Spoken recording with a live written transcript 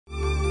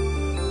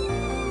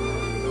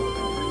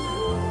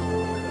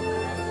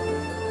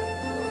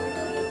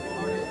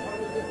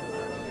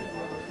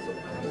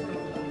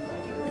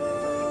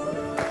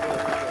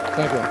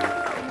Thank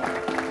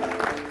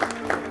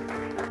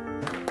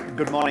you.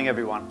 Good morning,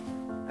 everyone,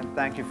 and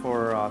thank you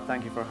for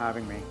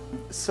having me.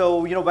 So,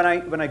 when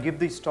I give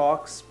these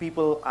talks,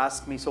 people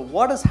ask me, so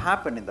what has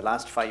happened in the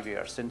last 5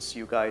 years since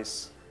you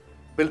guys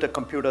built a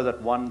computer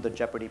that won the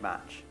Jeopardy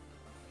match?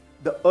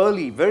 The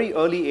very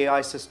early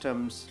AI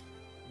systems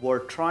were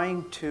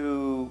trying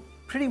to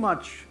pretty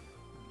much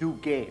do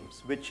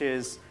games, which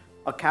is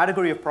a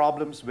category of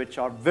problems which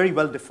are very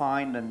well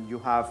defined, and you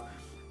have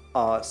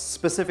a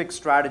specific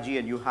strategy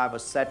and you have a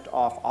set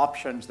of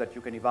options that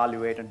you can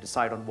evaluate and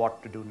decide on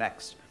what to do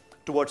next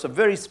towards a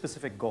very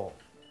specific goal.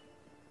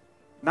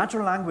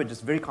 Natural language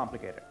is very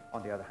complicated,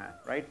 on the other hand,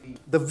 right?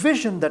 The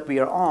vision that we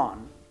are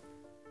on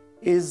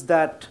is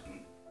that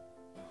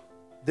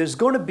it's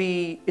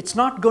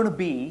not going to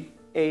be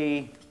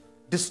a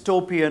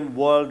dystopian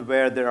world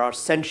where there are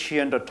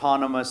sentient,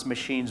 autonomous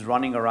machines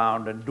running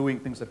around and doing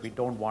things that we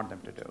don't want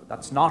them to do.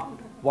 That's not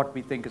what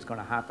we think is going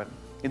to happen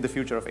in the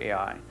future of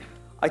AI.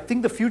 I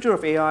think the future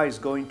of AI is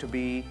going to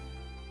be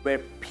where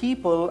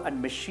people and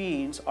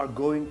machines are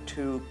going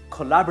to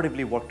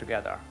collaboratively work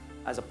together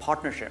as a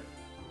partnership,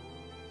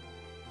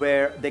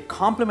 where they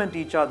complement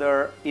each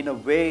other in a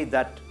way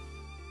that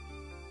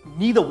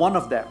neither one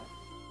of them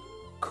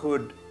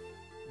could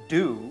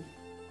do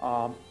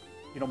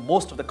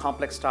most of the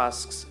complex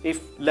tasks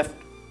if left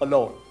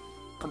alone.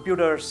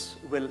 Computers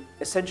will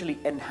essentially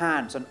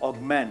enhance and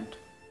augment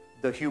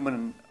the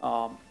human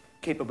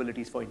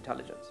capabilities for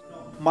intelligence.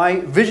 My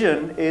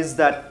vision is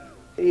that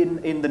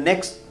in the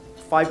next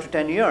 5 to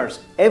 10 years,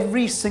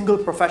 every single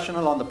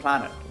professional on the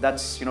planet,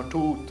 that's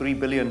 2-3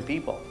 billion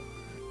people,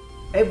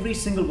 every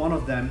single one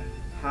of them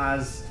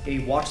has a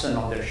Watson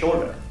on their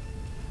shoulder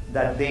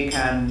that they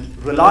can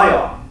rely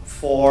on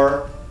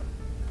for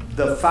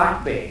the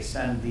fact-based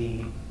and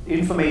the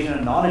information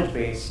and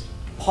knowledge-based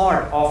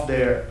part of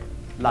their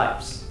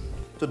lives.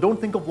 So don't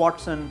think of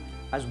Watson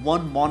as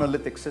one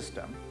monolithic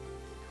system.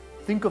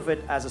 Think of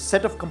it as a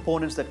set of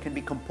components that can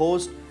be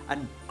composed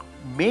and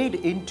made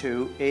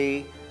into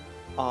an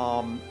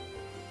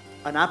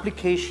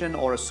application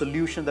or a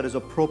solution that is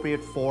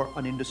appropriate for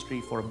an industry,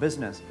 for a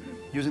business,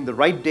 using the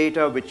right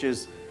data, which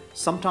is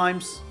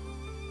sometimes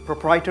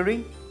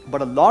proprietary,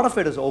 but a lot of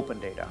it is open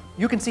data.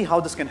 You can see how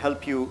this can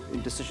help you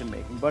in decision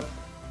making. But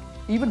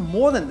even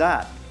more than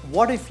that,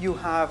 what if you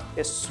have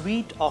a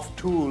suite of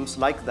tools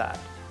like that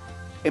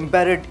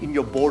embedded in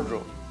your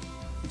boardroom?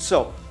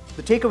 So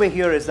the takeaway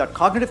here is that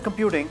cognitive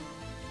computing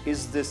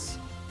is this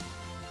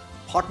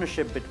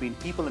partnership between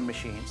people and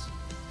machines.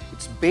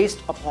 It's based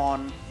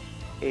upon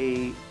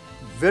a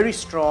very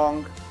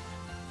strong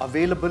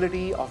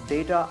availability of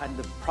data and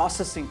the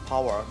processing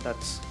power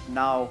that's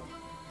now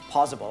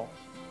possible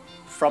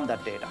from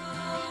that data.